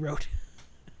orchestration that he wrote.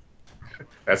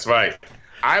 That's right.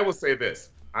 I will say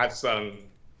this. I've sung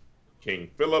King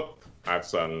Philip. I've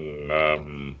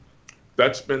sung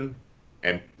Dutchman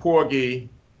and Porgy.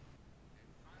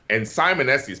 And Simon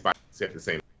Estes said the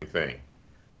same thing.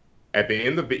 At the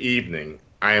end of the evening,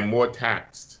 I am more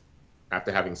taxed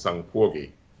after having sung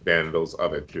Porgy than those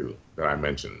other two that I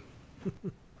mentioned.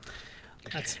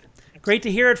 That's great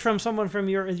to hear it from someone from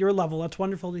your level. That's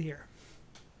wonderful to hear.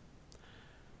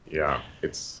 Yeah,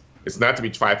 it's not to be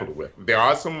trifled with. There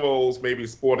are some roles, maybe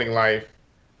sporting life,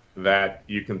 that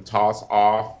you can toss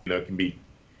off. You know, it can be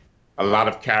a lot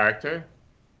of character.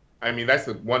 I mean, that's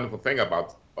the wonderful thing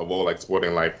about a role like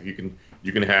sporting life. You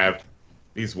can have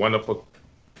these wonderful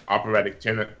operatic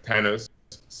tenors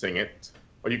sing it,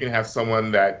 or you can have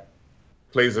someone that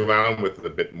plays around with it a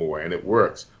bit more, and it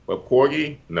works. But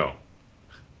Porgy, no.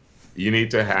 You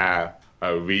need to have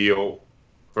a real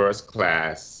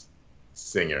first-class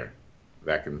singer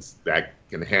that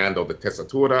can handle the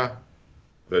tessitura,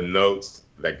 the notes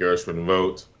that Gershwin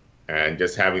wrote, and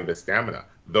just having the stamina.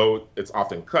 Though it's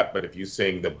often cut, but if you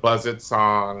sing the buzzard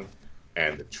song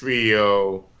and the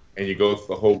trio, and you go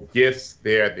through the whole gifts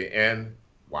there at the end,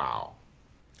 wow,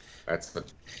 that's a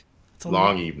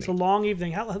long evening. It's a long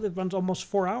evening. It runs almost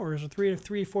 4 hours, or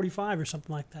 3:45 or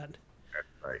something like that. That's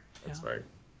right. That's right.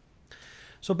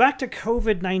 So back to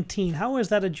COVID-19, how has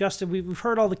that adjusted? We've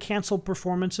heard all the canceled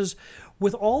performances.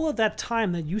 With all of that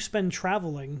time that you spend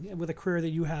traveling with a career that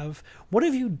you have, what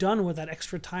have you done with that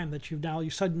extra time that you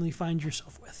suddenly find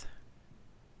yourself with?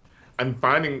 I'm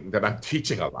finding that I'm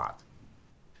teaching a lot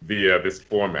via this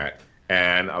format,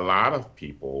 and a lot of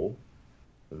people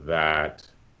that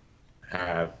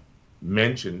have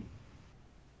mentioned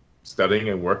studying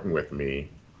and working with me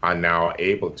are now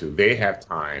able to. They have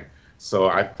time. So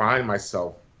I find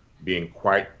myself being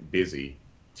quite busy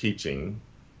teaching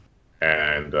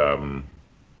and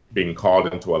being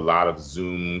called into a lot of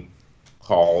Zoom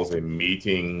calls and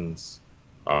meetings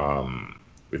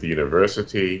with the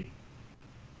university,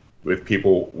 with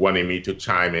people wanting me to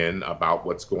chime in about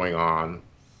what's going on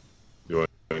during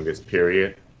this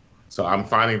period. So I'm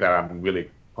finding that I'm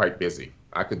really quite busy.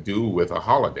 I could do with a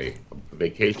holiday, a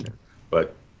vacation,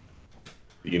 but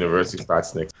the university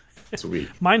starts next week.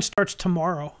 Mine starts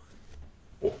tomorrow.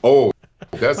 Oh,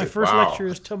 does My it? first Wow. lecture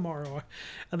is tomorrow.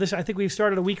 I think we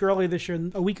started a week early this year,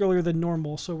 a week earlier than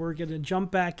normal. So we're going to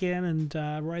jump back in and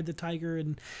ride the tiger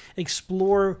and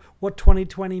explore what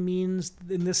 2020 means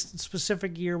in this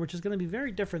specific year, which is going to be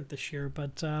very different this year.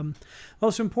 But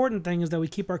most important thing is that we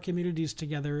keep our communities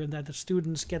together and that the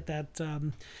students get that,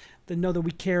 they know that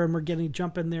we care and we're getting to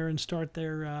jump in there and start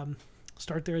their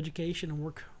education and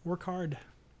work hard.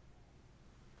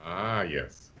 Ah,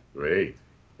 yes. Great.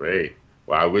 Great.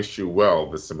 Well, I wish you well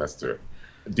this semester.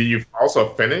 Do you also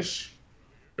finish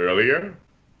earlier?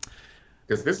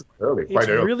 Because this is early, quite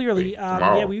early. It's really early.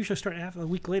 Tomorrow. Yeah, we usually start a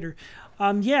week later.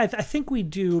 Yeah, I think we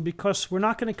do because we're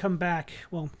not going to come back.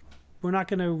 Well, we're not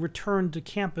going to return to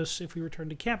campus. If we return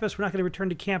to campus, we're not going to return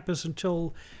to campus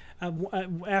until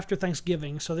after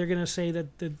Thanksgiving. So they're going to say that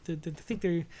I think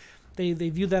they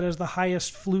view that as the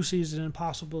highest flu season and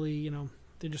possibly,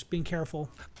 they're just being careful.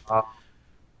 Right.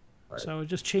 So it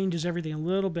just changes everything a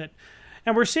little bit.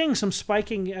 And we're seeing some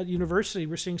spiking at university.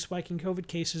 We're seeing spiking COVID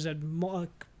cases at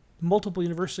multiple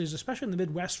universities, especially in the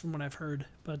Midwest from what I've heard.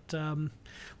 But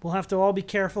we'll have to all be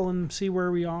careful and see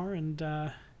where we are. And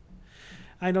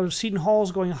I know Seton Hall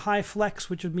is going high flex,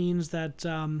 which means that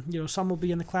some will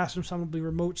be in the classroom, some will be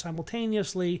remote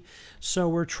simultaneously. So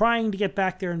we're trying to get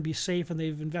back there and be safe, and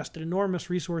they've invested enormous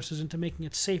resources into making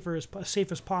it safe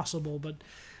as possible. But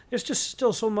there's just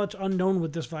still so much unknown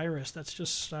with this virus. That's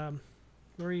just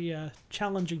very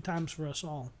challenging times for us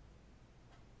all.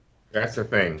 That's the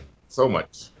thing. So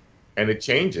much. And it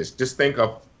changes. Just think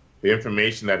of the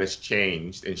information that has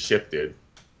changed and shifted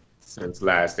since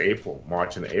last April,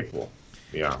 March and April.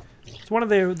 Yeah. It's one of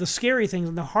the scary things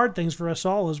and the hard things for us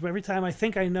all is every time I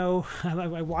think I know,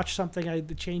 I watch something,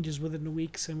 it changes within the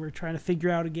weeks, and we're trying to figure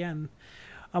out again.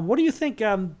 What do you think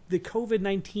the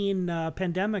COVID-19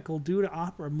 pandemic will do to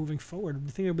opera moving forward? Do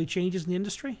you think there will be changes in the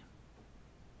industry?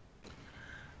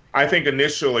 I think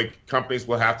initially companies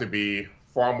will have to be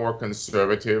far more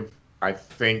conservative. I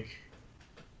think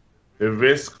the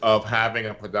risk of having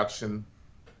a production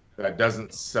that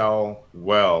doesn't sell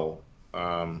well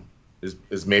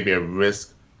is maybe a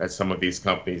risk that some of these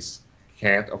companies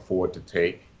can't afford to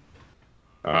take.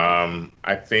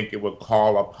 I think it would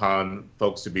call upon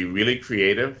folks to be really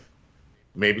creative.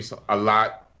 Maybe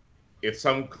if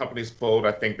some companies fold,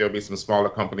 I think there'll be some smaller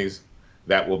companies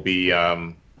that will be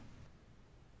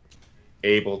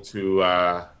able to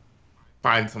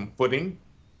find some footing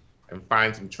and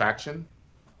find some traction.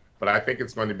 But I think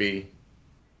it's going to be,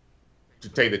 to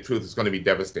tell you the truth, it's going to be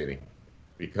devastating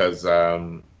because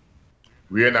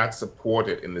we are not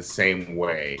supported in the same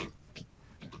way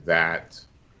that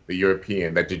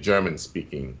the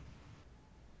German-speaking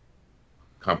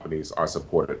companies are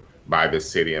supported. by the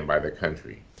city and by the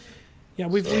country. Yeah,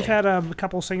 we've had a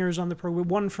couple singers on the program.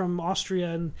 One from Austria,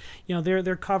 and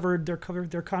they're covered.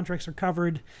 Their contracts are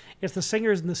covered. It's the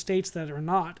singers in the States that are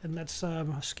not, and that's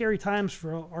scary times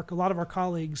for a lot of our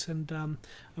colleagues. And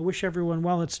I wish everyone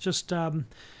well. It's just, but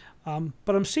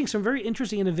I'm seeing some very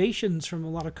interesting innovations from a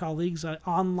lot of colleagues: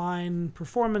 online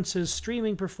performances,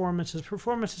 streaming performances,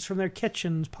 performances from their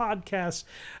kitchens, podcasts.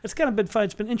 It's kind of been fun.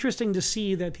 It's been interesting to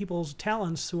see that people's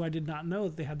talents, who I did not know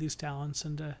that they had these talents,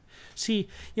 and see,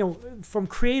 from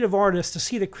creative artists to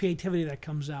see the creativity that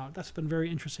comes out. That's been very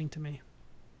interesting to me.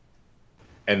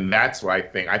 And that's what I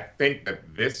think. I think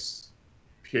that this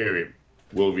period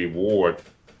will reward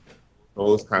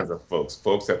those kinds of folks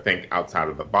that think outside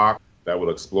of the box, that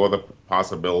will explore the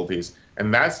possibilities.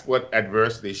 And that's what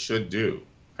adversity should do,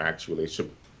 actually.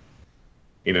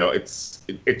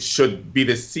 It should be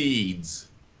the seeds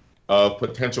of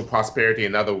potential prosperity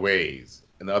in other ways,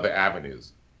 in other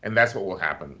avenues. And that's what will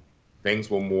happen.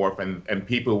 Things will morph, and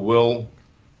people will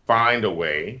find a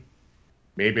way,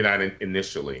 maybe not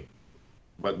initially,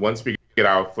 but once we get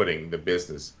our footing, the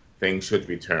business, things should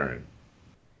return.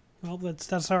 Well,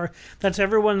 that's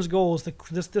everyone's goal.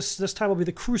 This time will be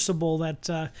the crucible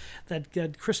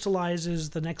that crystallizes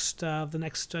the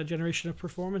next generation of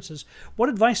performances. What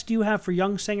advice do you have for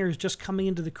young singers just coming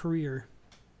into the career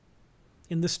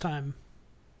in this time?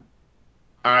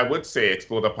 I would say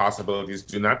explore the possibilities.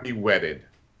 Do not be wedded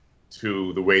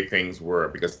to the way things were,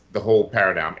 because the whole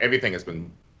paradigm, everything has been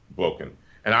broken.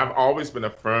 And I've always been a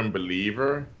firm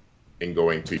believer in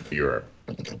going to Europe.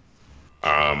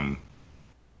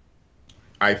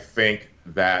 I think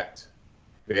that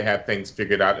they have things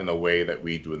figured out in a way that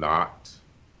we do not.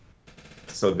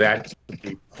 So that should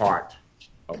be part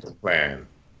of the plan,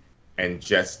 and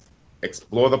just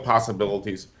explore the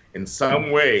possibilities. In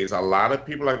some ways, a lot of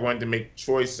people are going to make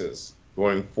choices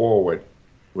going forward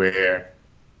where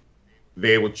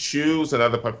they will choose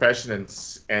another profession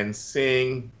and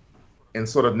sing and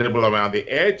sort of nibble around the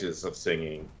edges of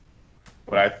singing.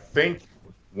 But I think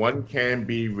one can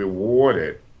be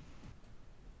rewarded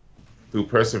through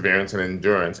perseverance and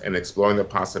endurance and exploring the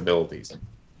possibilities.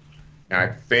 And I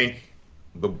think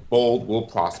the bold will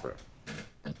prosper.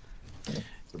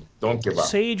 So don't give up.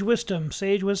 Sage wisdom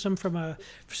from a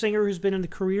singer who's been in the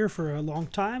career for a long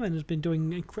time and has been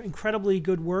doing incredibly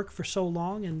good work for so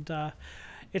long. And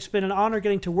it's been an honor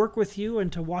getting to work with you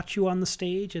and to watch you on the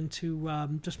stage and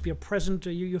to just be a present.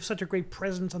 You have such a great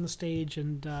presence on the stage,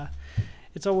 and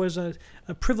it's always a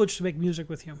privilege to make music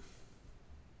with you.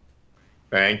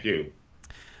 Thank you.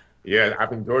 Yeah,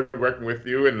 I've enjoyed working with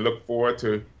you and look forward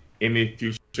to any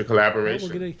future collaboration.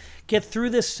 We're going to get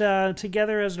through this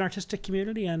together as an artistic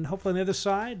community, and hopefully on the other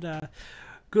side,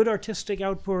 good artistic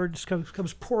output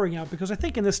comes pouring out, because I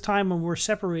think in this time when we're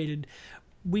separated,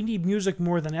 we need music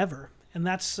more than ever. And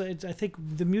I think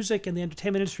the music and the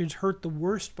entertainment industry is hurt the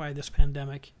worst by this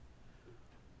pandemic.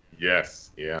 Yes,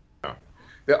 yeah.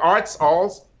 The arts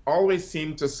always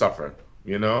seem to suffer,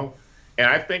 and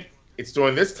I think it's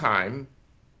during this time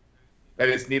that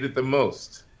it's needed the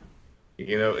most.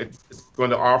 It's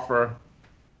going to offer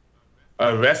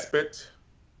a respite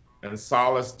and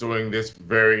solace during this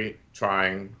very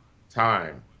trying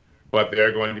time. But there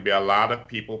are going to be a lot of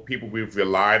people we've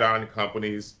relied on,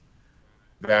 companies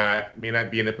that may not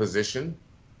be in a position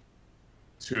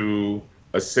to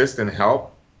assist and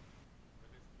help,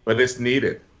 but it's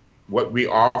needed. What we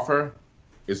offer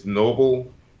is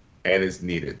noble and is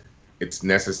needed. It's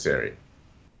necessary.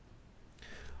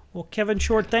 Well, Kevin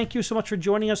Short, thank you so much for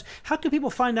joining us. How can people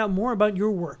find out more about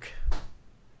your work?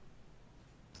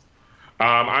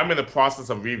 I'm in the process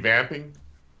of revamping.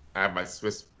 I have my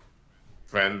Swiss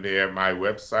friend there, my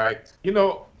website.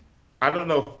 I don't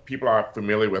know if people are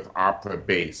familiar with Opera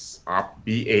Base,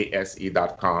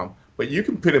 BASE.com, but you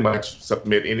can pretty much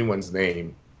submit anyone's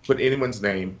name, put anyone's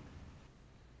name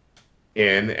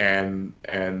in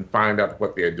and find out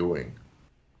what they're doing.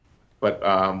 But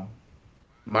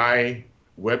my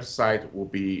website will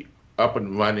be up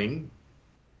and running,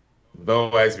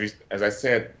 though as I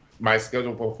said, my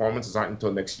scheduled performances aren't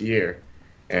until next year,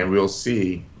 and we'll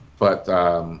see. But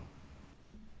my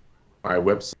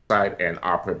website and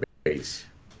Opera Base,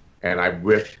 and I'm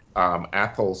with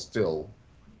Athol Still.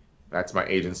 That's my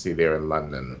agency there in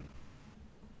London.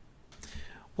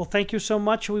 Well, thank you so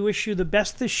much. We wish you the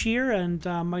best this year, and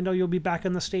I know you'll be back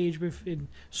on the stage in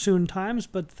soon times,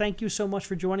 but thank you so much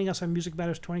for joining us on Music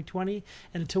Matters 2020,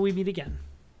 and until we meet again.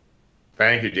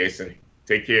 Thank you, Jason.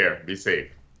 Take care. Be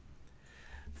safe.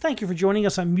 Thank you for joining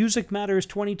us on Music Matters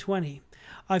 2020.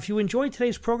 If you enjoyed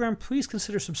today's program, please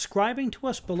consider subscribing to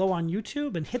us below on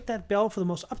YouTube and hit that bell for the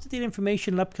most up-to-date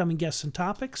information on upcoming guests and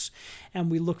topics. And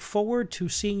we look forward to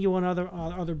seeing you on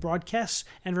other broadcasts.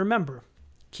 And remember,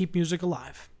 keep music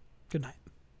alive. Good night.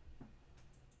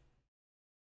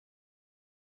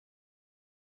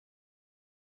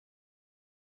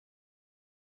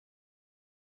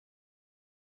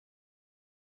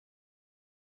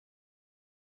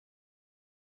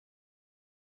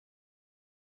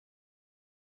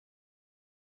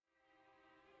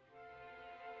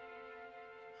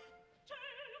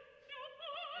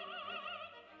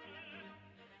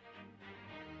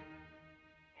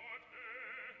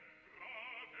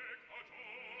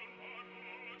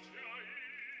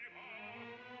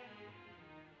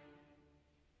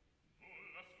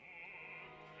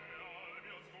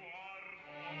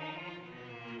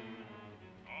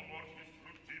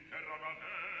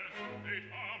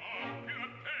 Et